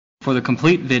For the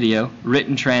complete video,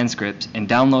 written transcript, and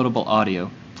downloadable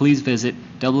audio, please visit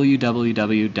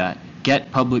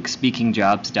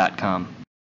www.getpublicspeakingjobs.com.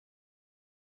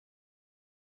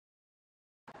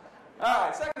 All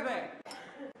right, second thing.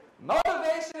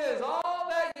 Motivation is all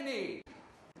that you need.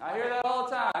 I hear that all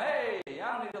the time. Hey,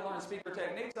 I don't need to learn speaker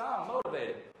techniques. I'm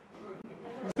motivated.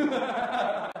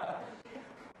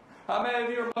 How many of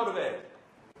you are motivated?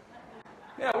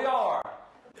 Yeah, we all are.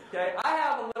 Okay, I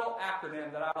have a little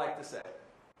acronym that I like to say.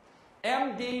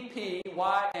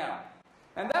 MDPYM.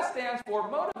 And that stands for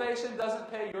Motivation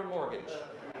Doesn't Pay Your Mortgage.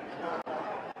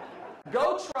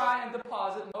 Go try and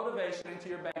deposit motivation into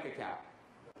your bank account.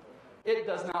 It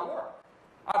does not work.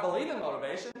 I believe in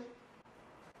motivation.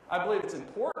 I believe it's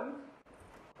important.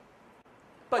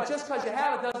 But just because you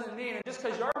have it doesn't mean, and just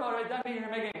because you're motivated doesn't mean you're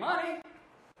going to make any money.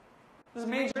 This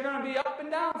means you're going to be up and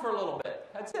down for a little bit.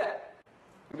 That's it.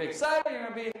 You're going to be excited. You're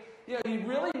going to be, you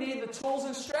really need the tools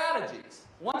and strategies.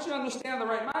 Once you understand the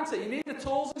right mindset, you need the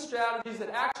tools and strategies that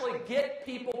actually get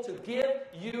people to give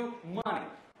you money.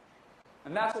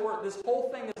 And that's what this whole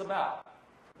thing is about.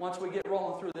 Once we get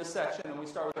rolling through this section and we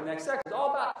start with the next section, it's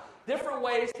all about different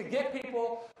ways to get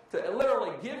people to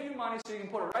literally give you money so you can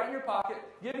put it right in your pocket,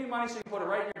 give you money so you can put it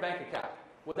right in your bank account.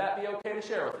 Would that be okay to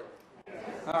share with you?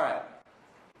 All right.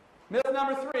 Myth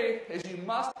number 3 is you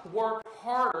must work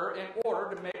harder in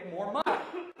order to make more money.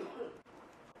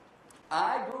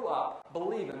 I grew up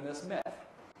believing this myth.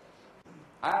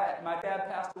 My dad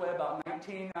passed away about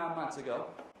 19 months ago,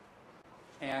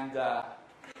 and a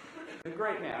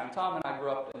great man. Tom and I grew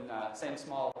up in the same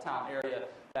small town area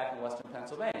back in western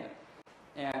Pennsylvania,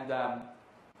 and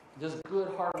just good,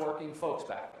 hard-working folks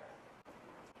back there.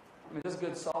 I mean, just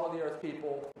good, solid-the-earth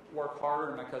people, work harder,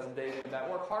 and my cousin David and that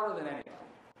work harder than anyone.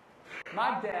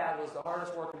 My dad was the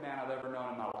hardest working man I've ever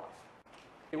known in my life.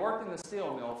 He worked in the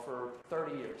steel mill for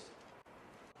 30 years.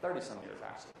 30-some years,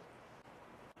 actually.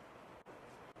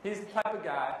 He's the type of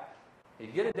guy,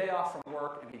 he'd get a day off from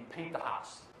work and he'd paint the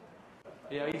house.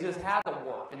 He just had to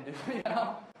work and do,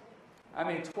 I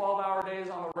mean, 12-hour days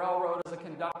on the railroad as a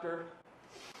conductor,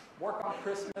 work on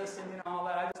Christmas and, all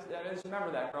that. I just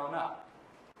remember that growing up.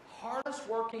 Hardest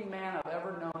working man I've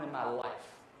ever known in my life.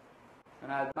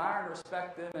 And I admire and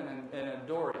respect him and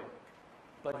adore him.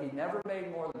 But he never made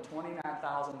more than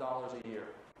 $29,000 a year.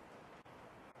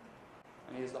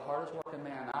 And he's the hardest working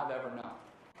man I've ever known.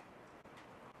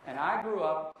 And I grew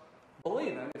up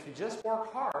believing if you just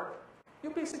work hard,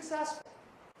 you'll be successful.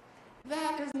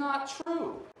 That is not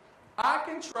true. I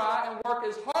can try and work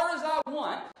as hard as I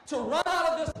want to run out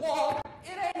of this wall.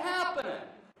 It ain't happening.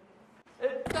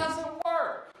 It doesn't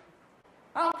work.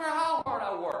 I don't care how hard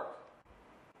I work.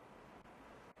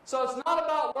 So it's not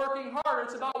about working harder,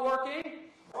 it's about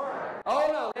working harder. Oh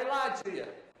no, they lied to you.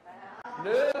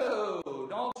 No,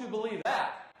 don't you believe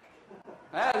that.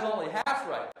 That is only half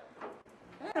right.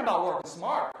 It ain't about working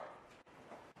smart.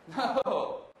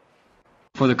 No.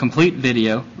 For the complete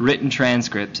video, written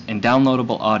transcript, and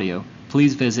downloadable audio,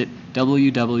 please visit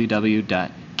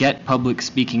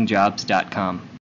www.getpublicspeakingjobs.com.